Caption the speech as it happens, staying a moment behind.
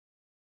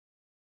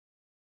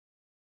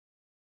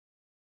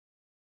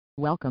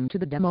Welcome to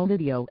the demo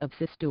video of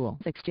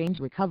SysTools Exchange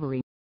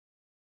Recovery.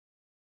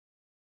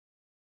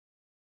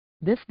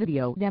 This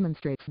video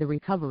demonstrates the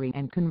recovery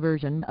and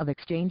conversion of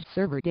Exchange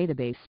server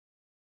database.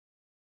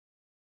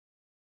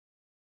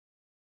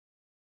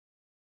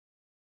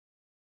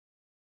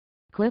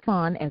 Click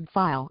on Add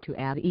File to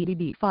add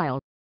EDB file.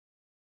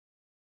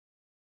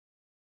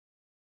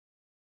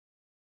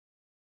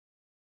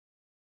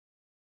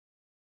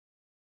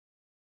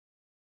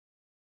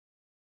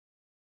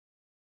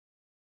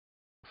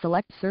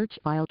 Select Search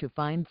File to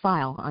find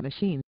file on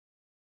machine.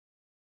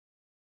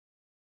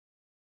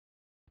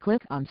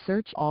 Click on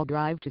Search All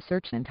Drive to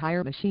search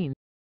entire machine.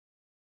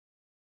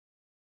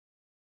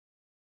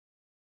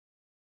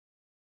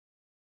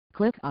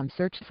 Click on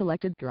Search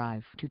Selected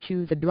Drive to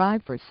choose a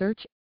drive for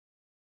search.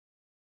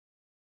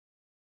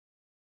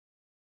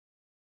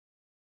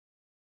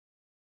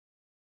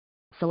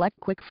 Select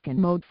Quick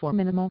Scan Mode for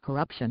minimal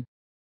corruption.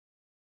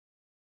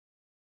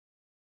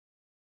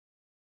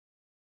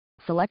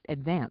 Select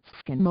Advanced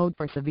Scan Mode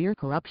for severe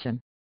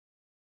corruption.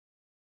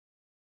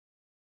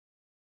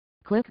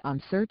 Click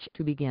on Search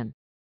to begin.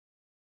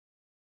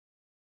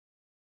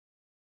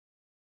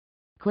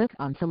 Click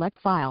on Select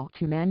File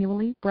to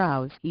manually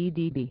browse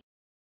EDB.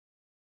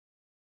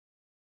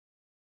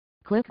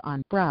 Click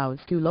on Browse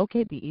to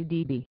locate the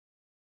EDB.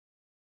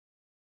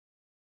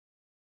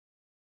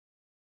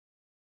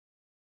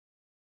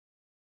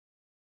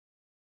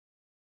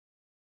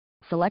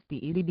 Select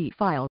the EDB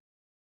file.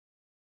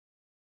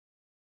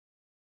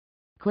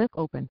 Click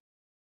Open.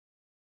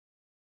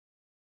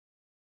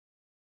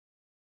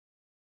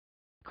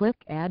 Click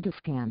Add to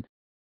Scan.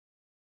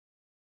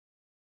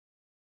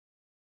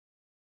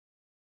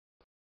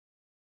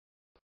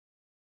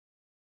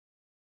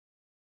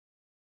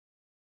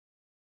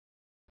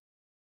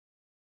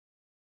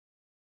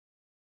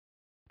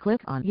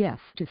 Click on Yes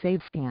to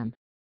save scan.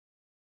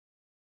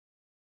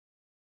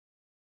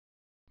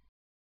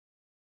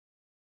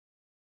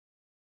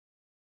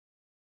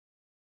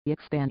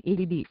 Expand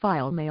EDB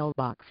file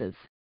mailboxes.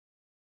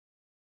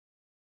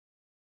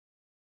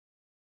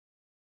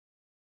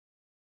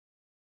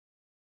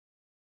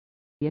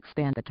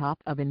 Expand the top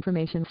of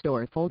Information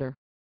Store folder.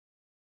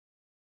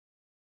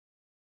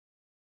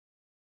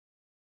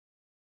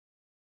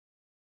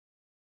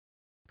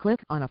 Click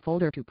on a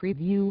folder to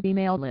preview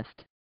email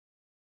list.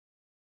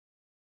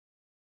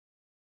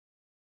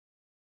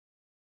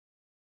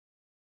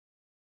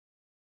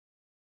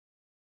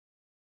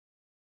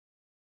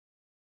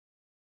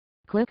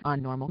 Click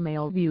on Normal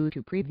Mail View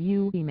to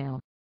preview email.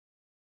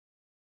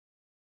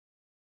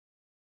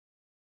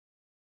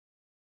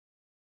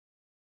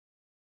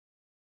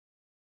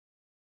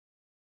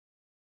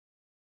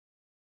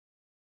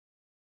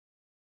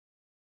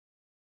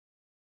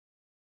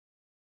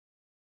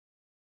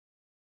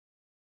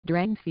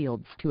 Drag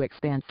fields to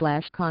expand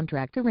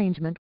 /contract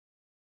arrangement.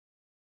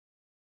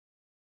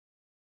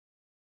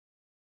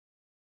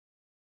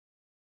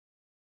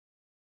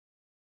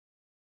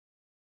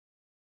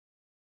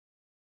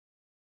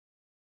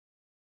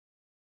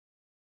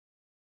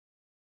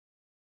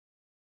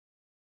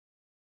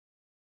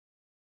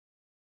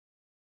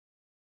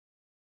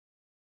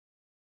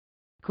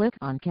 Click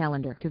on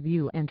Calendar to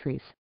view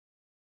entries.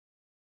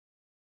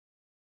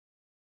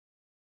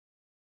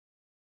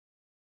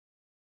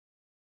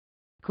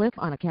 Click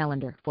on a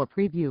calendar for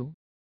preview.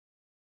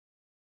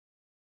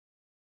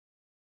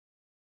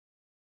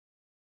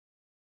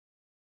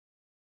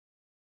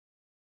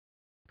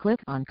 Click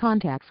on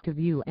Contacts to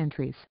view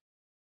entries.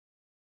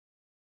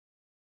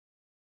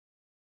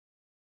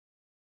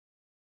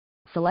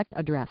 Select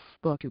Address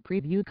Book to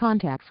preview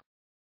contacts.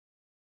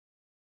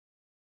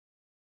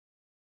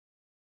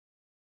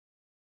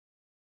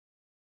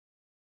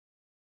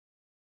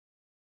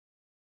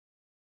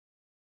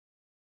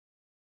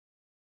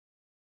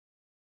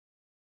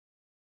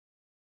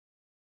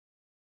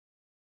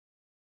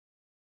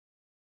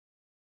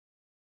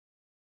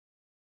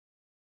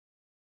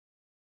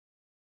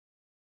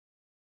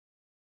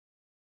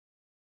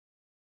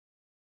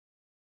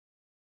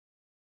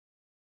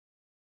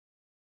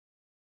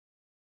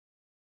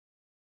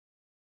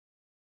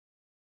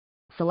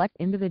 Select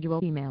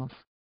individual emails.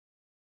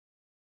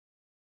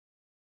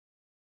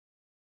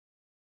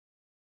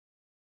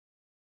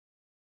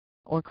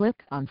 Or click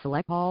on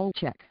Select All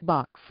check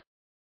box.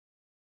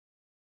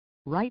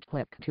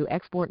 Right-click to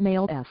export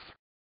mail as.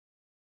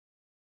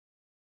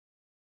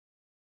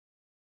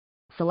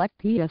 Select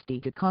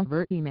PSD to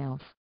convert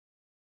emails.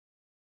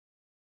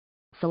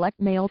 Select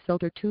Mail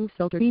Filter to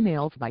filter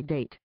emails by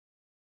date.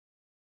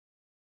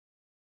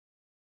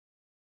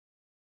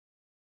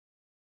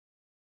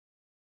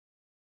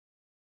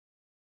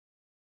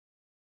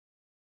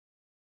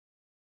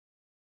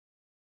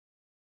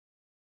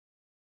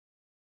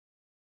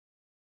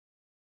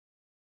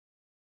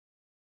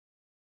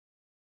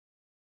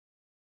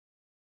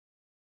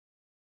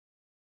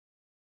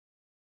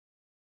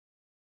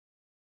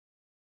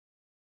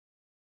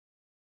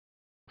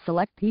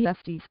 Select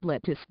PSD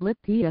Split to split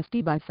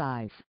PSD by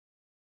size.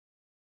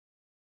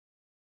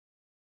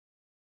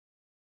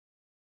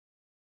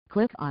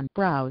 Click on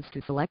Browse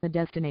to select the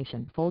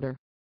destination folder.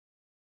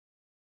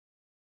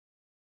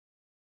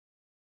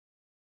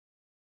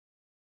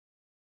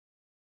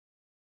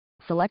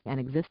 Select an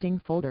existing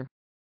folder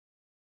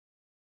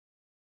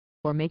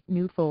or make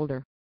new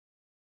folder.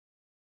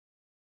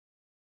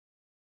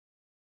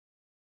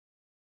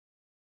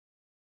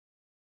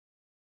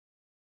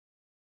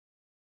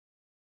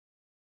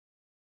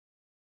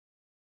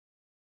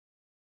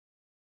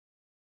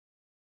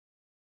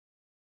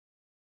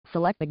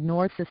 Select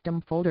Ignore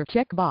System Folder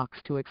checkbox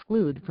to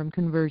exclude from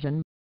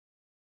conversion.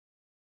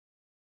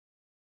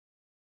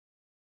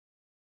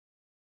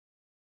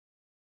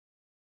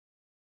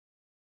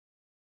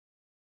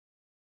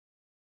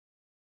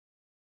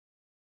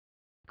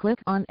 Click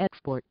on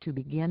Export to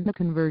begin the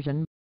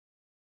conversion.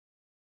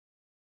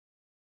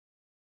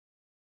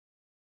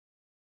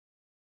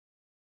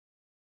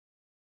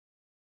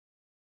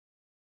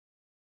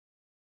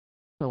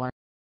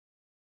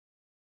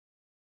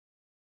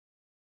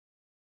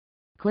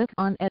 Click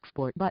on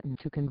Export button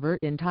to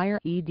convert entire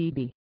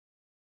EDB.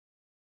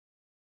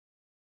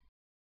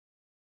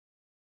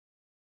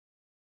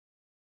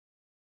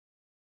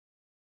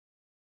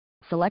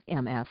 Select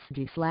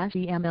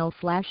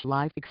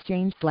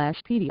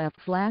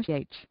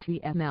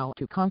MSG/EML/LiveExchange/PDF/HTML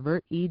to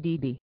convert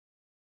EDB.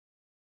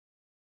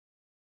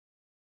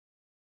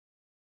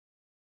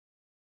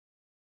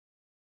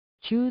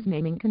 Choose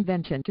naming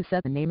convention to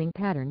set the naming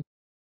pattern.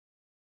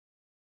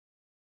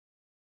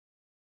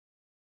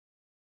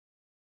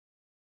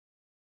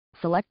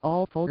 Select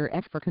all folder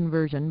X for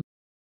conversion.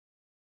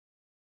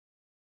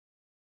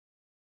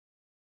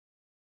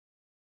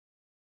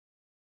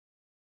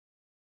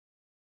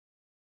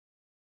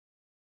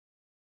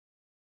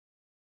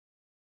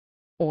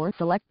 Or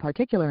select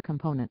particular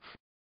components.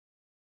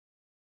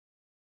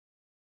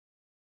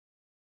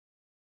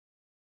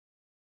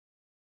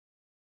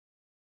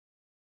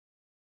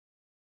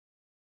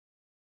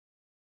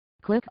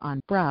 Click on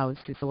Browse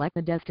to select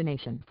the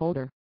destination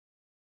folder.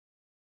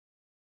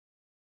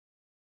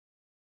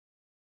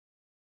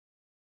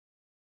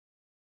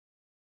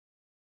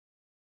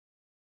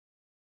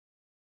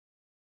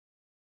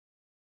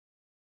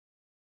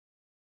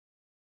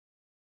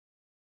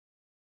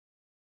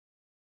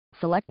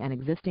 Select an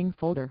existing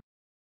folder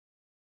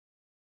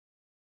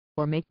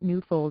or make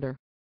new folder.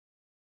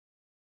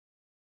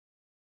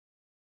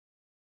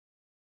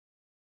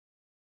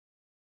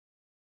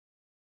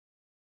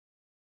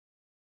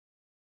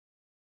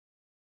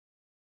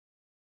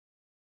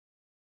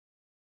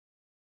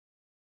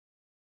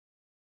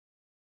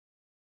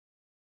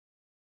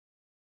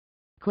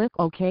 Click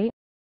OK.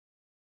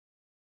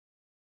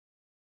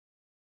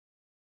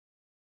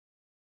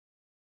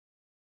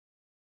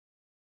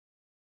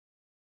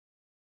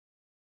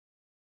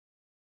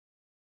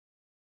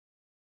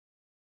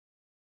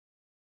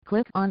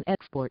 Click on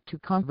Export to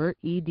convert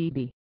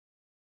EDB.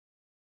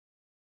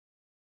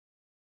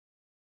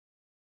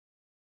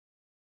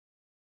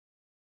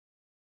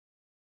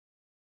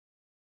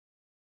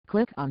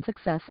 Click on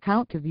Success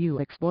Count to view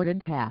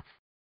exported path.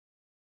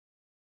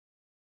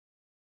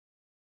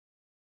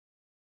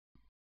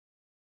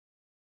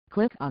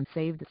 Click on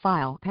Saved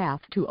File Path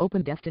to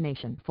open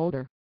destination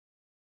folder.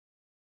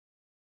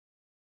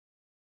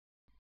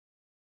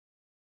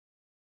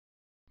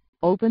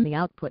 Open the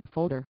output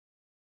folder.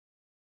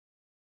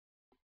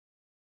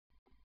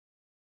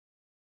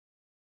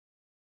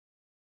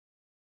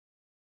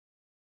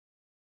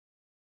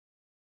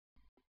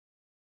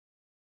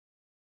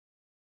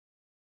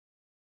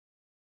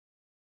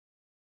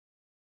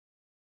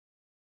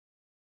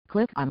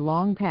 Click on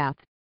Long Path.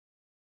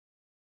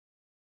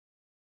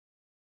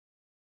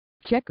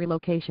 Check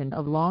relocation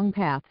of long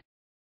path.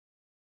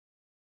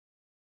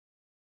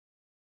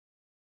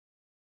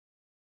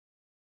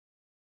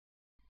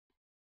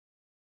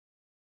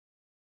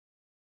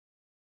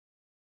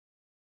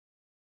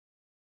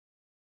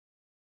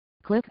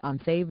 Click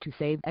on Save to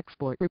save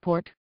export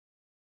report.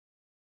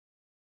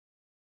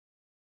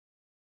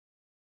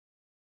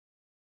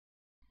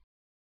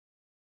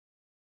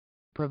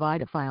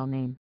 Provide a file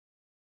name.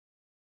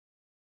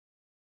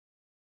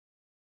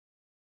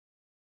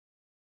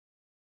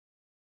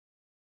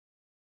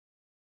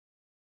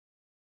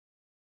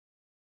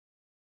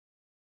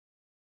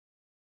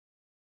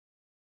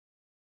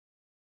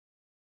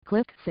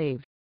 Click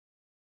Save.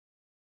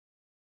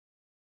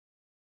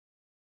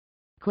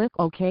 Click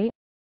OK.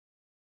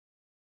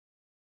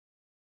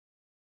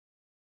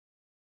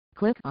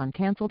 Click on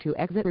Cancel to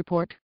exit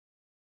report.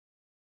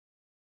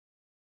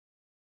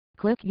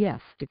 Click Yes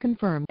to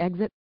confirm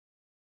exit.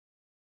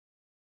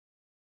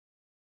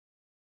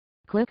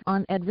 Click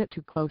on Exit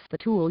to close the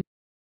tool.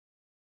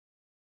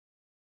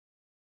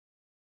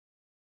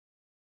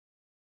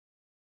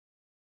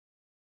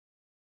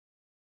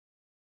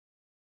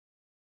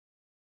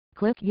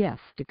 Click Yes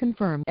to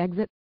confirm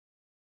exit.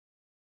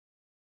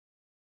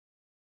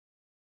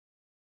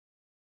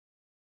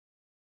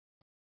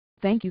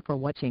 Thank you for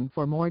watching.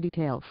 For more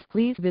details,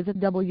 please visit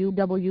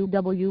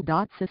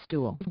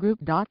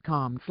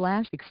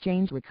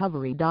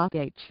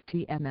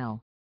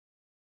www.systoolsgroup.com/exchangerecovery.html.